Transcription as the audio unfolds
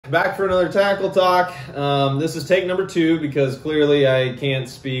back for another tackle talk. This is take number 2 because clearly I can't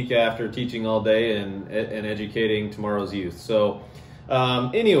speak after teaching all day and educating tomorrow's youth. So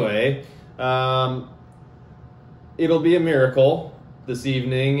anyway, it'll be a miracle this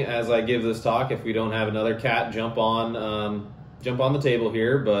evening as I give this talk if we don't have another cat jump on the table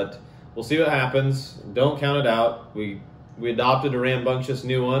here, but we'll see what happens. Don't count it out. We adopted a rambunctious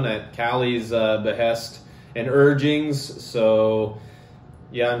new one at Callie's behest and urgings, so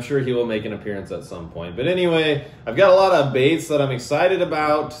yeah, I'm sure he will make an appearance at some point. But anyway, I've got a lot of baits that I'm excited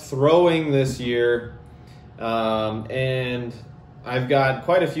about throwing this year, and I've got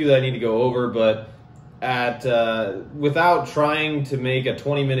quite a few that I need to go over, but without trying to make a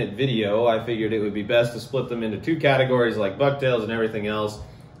 20-minute video, I figured it would be best to split them into 2 categories like bucktails and everything else,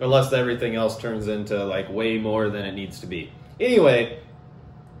 unless everything else turns into like way more than it needs to be. Anyway,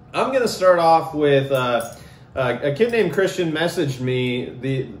 I'm going to start off with a kid named Christian messaged me,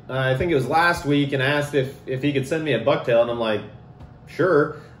 I think it was last week, and asked if he could send me a bucktail, and I'm like,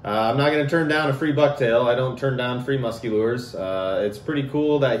 sure. I'm not going to turn down a free bucktail. I don't turn down free musky lures. It's pretty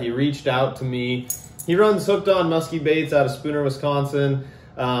cool that he reached out to me. He runs Hooked on Musky Baits out of Spooner, Wisconsin,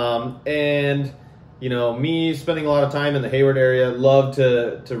 and you know, me spending a lot of time in the Hayward area, love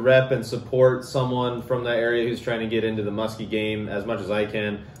to rep and support someone from that area who's trying to get into the musky game as much as I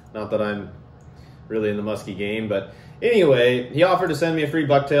can. Not that I'm really in the musky game, but anyway, he offered to send me a free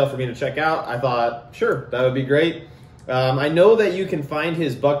bucktail for me to check out. I thought, sure, that would be great. I know that you can find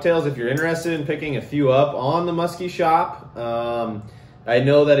his bucktails if you're interested in picking a few up on the Muskie shop. I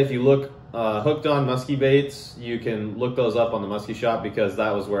know that if you look Hooked on Musky Baits, you can look those up on the Muskie shop because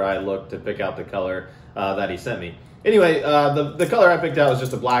that was where I looked to pick out the color that he sent me. Anyway, the color I picked out was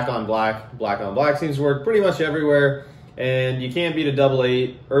just a black on black. Black on black seems to work pretty much everywhere, and you can't beat a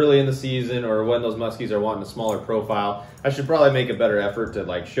 888 early in the season or when those muskies are wanting a smaller profile. I should probably make a better effort to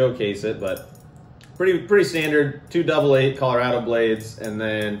like showcase it, but pretty standard, 2 888 Colorado blades, and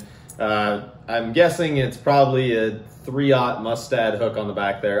then I'm guessing it's probably a 3/0 Mustad hook on the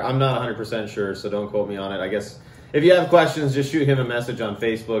back there. I'm not 100% sure, so don't quote me on it. I guess if you have questions, just shoot him a message on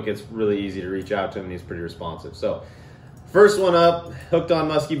Facebook. It's really easy to reach out to him, and he's pretty responsive. So first one up, Hooked on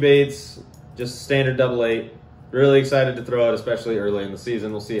Musky Baits, just standard 888. Really excited to throw it, especially early in the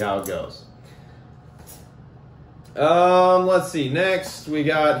season. We'll see how it goes. Let's see. Next we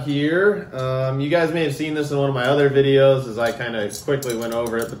got here. You guys may have seen this in one of my other videos as I kind of quickly went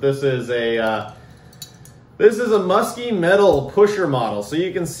over it, but this is a musky metal pusher model. So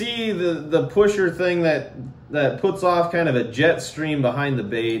you can see the pusher thing that puts off kind of a jet stream behind the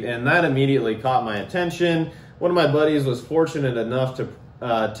bait, and that immediately caught my attention. One of my buddies was fortunate enough to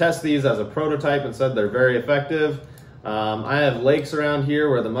test these as a prototype and said they're very effective. I have lakes around here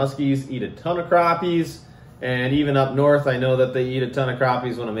where the muskies eat a ton of crappies, and even up north I know that they eat a ton of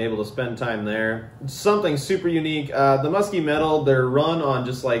crappies when I'm able to spend time there. Something super unique. The musky metal, they're run on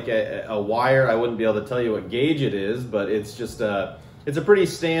just like a wire. I wouldn't be able to tell you what gauge it is, but it's just it's a pretty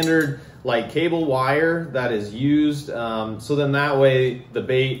standard like cable wire that is used, so then that way the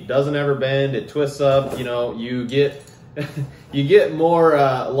bait doesn't ever bend, it twists up, you know, you get you get more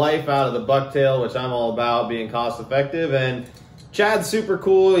life out of the bucktail, which I'm all about, being cost effective. And Chad's super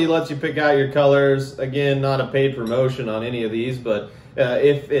cool. He lets you pick out your colors. Again, not a paid promotion on any of these, but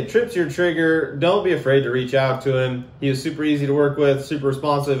if it trips your trigger, don't be afraid to reach out to him. He was super easy to work with, super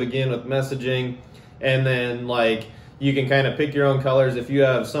responsive, again, with messaging. And then, like, you can kind of pick your own colors. If you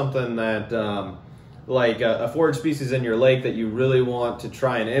have something that, like a forage species in your lake that you really want to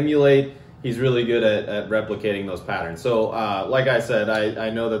try and emulate, he's really good at replicating those patterns. So, like I said, I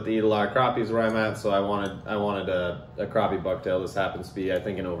know that they eat a lot of crappies where I'm at, so I wanted a crappie bucktail. This happens to be, I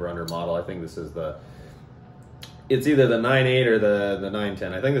think, an over-under model. I think this is it's either the 9.8 or the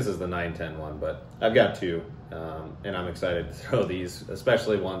 9.10. I think this is the 9.10 one, but I've got 2, and I'm excited to throw these,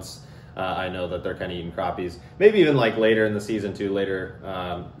 especially once I know that they're kind of eating crappies. Maybe even like later in the season too, later,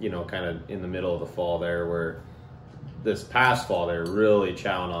 you know, kind of in the middle of the fall there, where this past fall they're really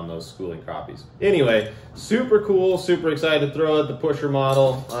chowing on those schooling crappies. Anyway, super cool, super excited to throw it, the pusher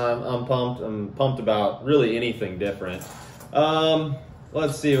model. I'm pumped about really anything different.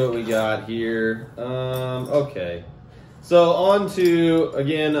 Let's see what we got here. Okay, so on to,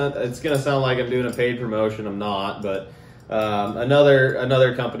 again, it's gonna sound like I'm doing a paid promotion. I'm not, but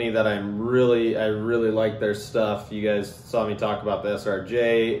another company that I really like their stuff. You guys saw me talk about the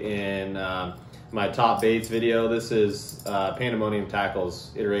SRJ in my top baits video. This is Pandemonium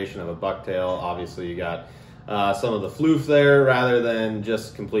Tackle's iteration of a bucktail. Obviously you got some of the floof there rather than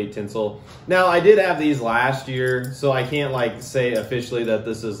just complete tinsel. Now, I did have these last year, so I can't like say officially that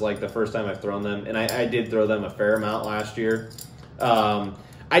this is like the first time I've thrown them, and I did throw them a fair amount last year.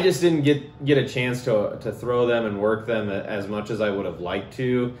 I just didn't get a chance to throw them and work them as much as I would have liked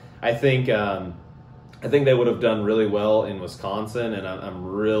to. I think they would have done really well in Wisconsin, and I'm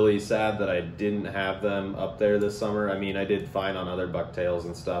really sad that I didn't have them up there this summer. I mean, I did fine on other bucktails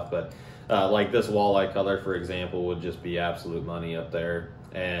and stuff, but like this walleye color, for example, would just be absolute money up there.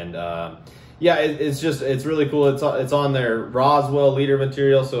 And yeah, it's really cool. It's on their Roswell leader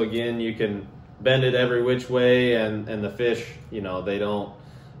material, so again, you can bend it every which way, and the fish, you know, they don't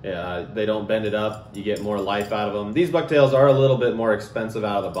bend it up. You get more life out of them. These bucktails are a little bit more expensive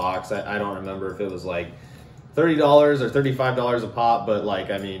out of the box. I don't remember if it was like $30 or $35 a pop, but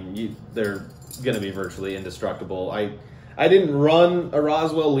like, I mean, they're going to be virtually indestructible. I didn't run a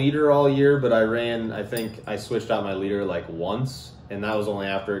Roswell leader all year, but I think I switched out my leader like once, and that was only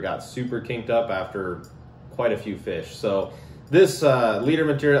after it got super kinked up after quite a few fish. So this leader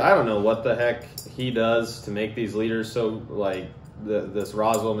material, I don't know what the heck he does to make these leaders so like this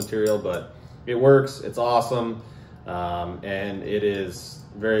Roswell material, but it works. It's awesome, and it is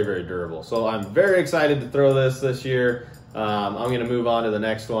very, very durable. So I'm very excited to throw this year. I'm going to move on to the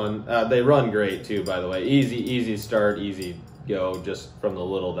next one. They run great too, by the way. Easy start, easy go, just from the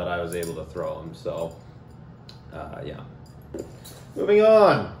little that I was able to throw them. So yeah. Moving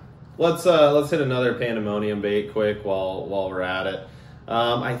on. Let's hit another pandemonium bait quick while we're at it.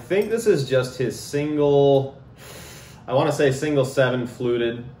 I think this is just his single. I want to say single 7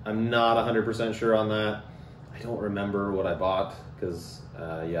 fluted. I'm not 100% sure on that. I don't remember what I bought because,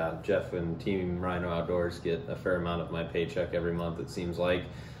 yeah, Jeff and Team Rhino Outdoors get a fair amount of my paycheck every month, it seems like.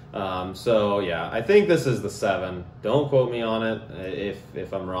 So, yeah, I think this is the 7. Don't quote me on it.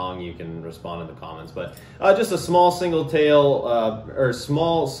 If I'm wrong, you can respond in the comments. But just a small single tail or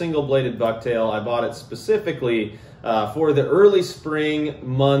small single bladed bucktail. I bought it specifically for the early spring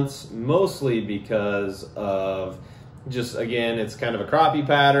months, mostly because of just, again, it's kind of a crappie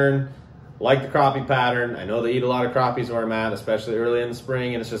pattern. Like the crappie pattern. I know they eat a lot of crappies where I'm at, especially early in the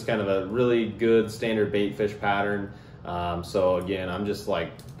spring, and it's just kind of a really good standard bait fish pattern. So again, I'm just like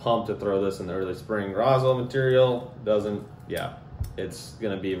pumped to throw this in the early spring. Roswell material yeah, it's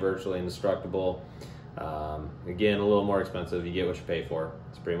going to be virtually indestructible. Again, a little more expensive. You get what you pay for.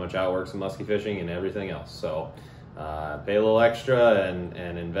 It's pretty much how it works in musky fishing and everything else. So pay a little extra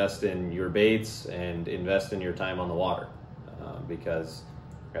and invest in your baits and invest in your time on the water, because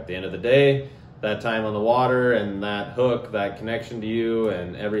at the end of the day, that time on the water and that hook, that connection to you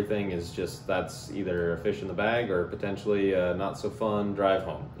and everything is just, that's either a fish in the bag or potentially a not so fun drive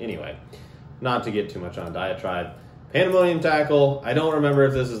home. Anyway, not to get too much on a diatribe. Pandemonium tackle, I don't remember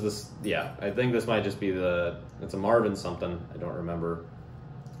if this is this, yeah, I think this might just be it's a Marvin something. I don't remember.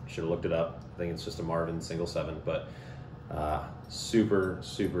 Should have looked it up. I think it's just a Marvin single 7, but super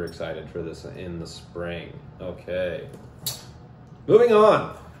excited for this in the spring. Okay, moving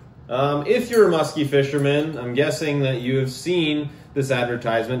on. If you're a musky fisherman, I'm guessing that you have seen this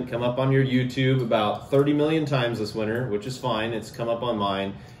advertisement come up on your YouTube about 30 million times this winter, which is fine. It's come up on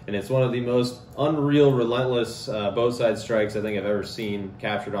mine, and it's one of the most unreal, relentless boat side strikes I think I've ever seen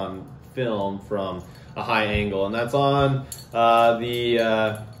captured on film from a high angle, and that's on the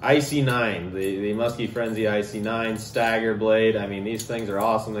IC9, the Musky Frenzy IC9 stagger blade. I mean, these things are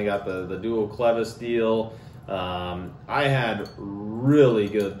awesome. They got the dual clevis deal. I had really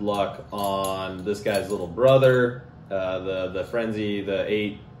good luck on this guy's little brother, the Frenzy, the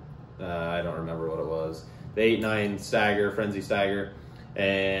 8, I don't remember what it was, the 8-9 stagger, Frenzy stagger,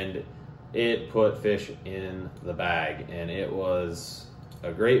 and it put fish in the bag, and it was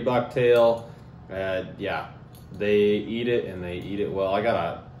a great bucktail. Yeah, they eat it, and they eat it well. I got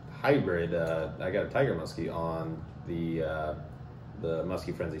a hybrid, I got a tiger muskie on the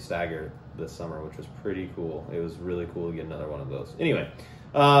Musky Frenzy stagger this summer, which was pretty cool. It was really cool to get another one of those. Anyway,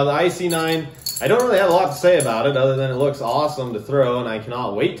 the IC9, I don't really have a lot to say about it other than it looks awesome to throw, and I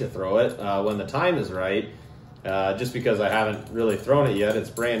cannot wait to throw it when the time is right, just because I haven't really thrown it yet. It's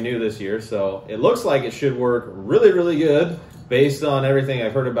brand new this year, so it looks like it should work really good based on everything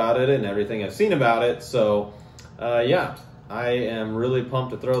I've heard about it and everything I've seen about it. So yeah, I am really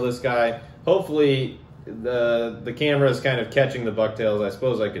pumped to throw this guy. Hopefully the camera is kind of catching the bucktails. I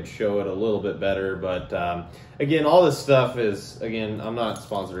suppose I could show it a little bit better, but again, all this stuff is, again, I'm not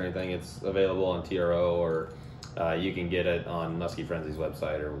sponsored or anything. It's available on TRO, or you can get it on Musky Frenzy's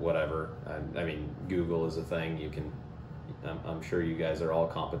website or whatever. I mean, Google is a thing. You can, I'm sure you guys are all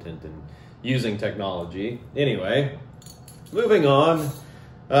competent in using technology. Anyway, moving on.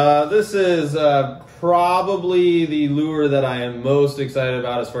 This is probably the lure that I am most excited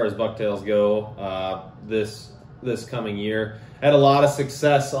about as far as bucktails go this coming year. I had a lot of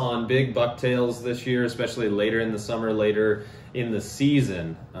success on big bucktails this year, especially later in the summer, later in the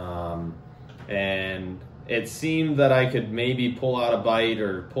season. And it seemed that I could maybe pull out a bite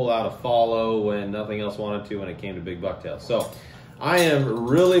or pull out a follow when nothing else wanted to when it came to big bucktails. So I am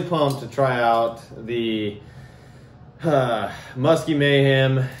really pumped to try out the Musky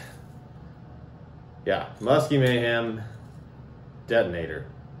Mayhem. Yeah, Musky Mayhem detonator.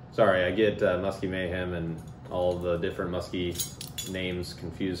 Sorry, I get Musky Mayhem and all the different musky names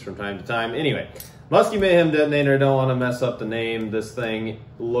confused from time to time. Anyway, Musky Mayhem detonator. Don't want to mess up the name. This thing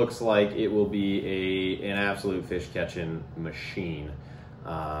looks like it will be an absolute fish catching machine.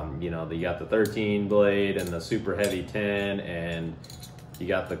 You know, you got the 13 blade and the super heavy 10, and you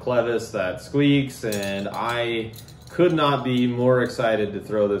got the clevis that squeaks, and I could not be more excited to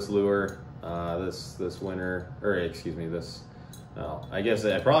throw this lure this winter, or excuse me, well, I guess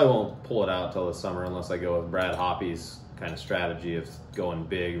I probably won't pull it out till the summer unless I go with Brad Hoppy's kind of strategy of going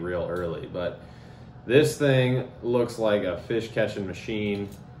big real early. But this thing looks like a fish catching machine.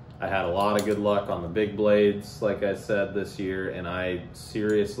 I had a lot of good luck on the big blades, like I said, this year, and I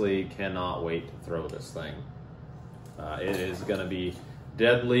seriously cannot wait to throw this thing. It is going to be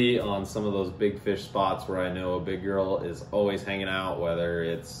deadly on some of those big fish spots where I know a big girl is always hanging out, whether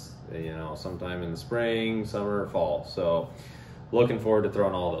it's, you know, sometime in the spring, summer, or fall. So looking forward to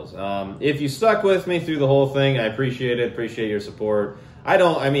throwing all those. If you stuck with me through the whole thing, I appreciate it. Appreciate your support. I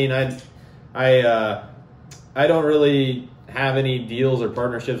don't really have any deals or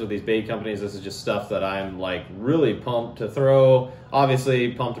partnerships with these bait companies. This is just stuff that I'm like really pumped to throw.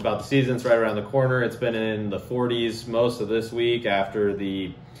 Obviously pumped about the season. It's right around the corner. It's been in the 40s most of this week after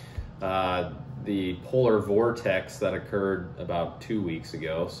the polar vortex that occurred about 2 weeks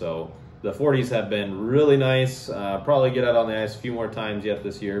ago. So the 40s have been really nice. Probably get out on the ice a few more times yet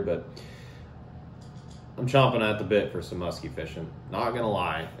this year, but I'm chomping at the bit for some musky fishing, not gonna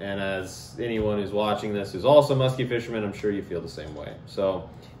lie. And as anyone who's watching this who's also a musky fisherman, I'm sure you feel the same way. So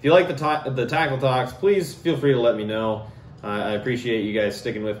if you like the tackle talks, please feel free to let me know. I appreciate you guys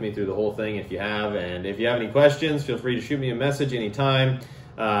sticking with me through the whole thing if you have. And if you have any questions, feel free to shoot me a message anytime.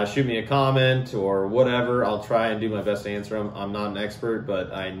 Shoot me a comment or whatever. I'll try and do my best to answer them. I'm not an expert,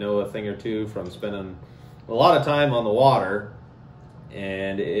 but I know a thing or two from spending a lot of time on the water.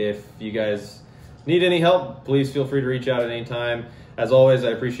 And if you guys need any help, please feel free to reach out at any time. As always, I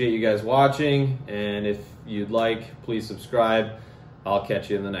appreciate you guys watching, and if you'd like, please subscribe. I'll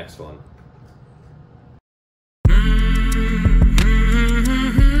catch you in the next one.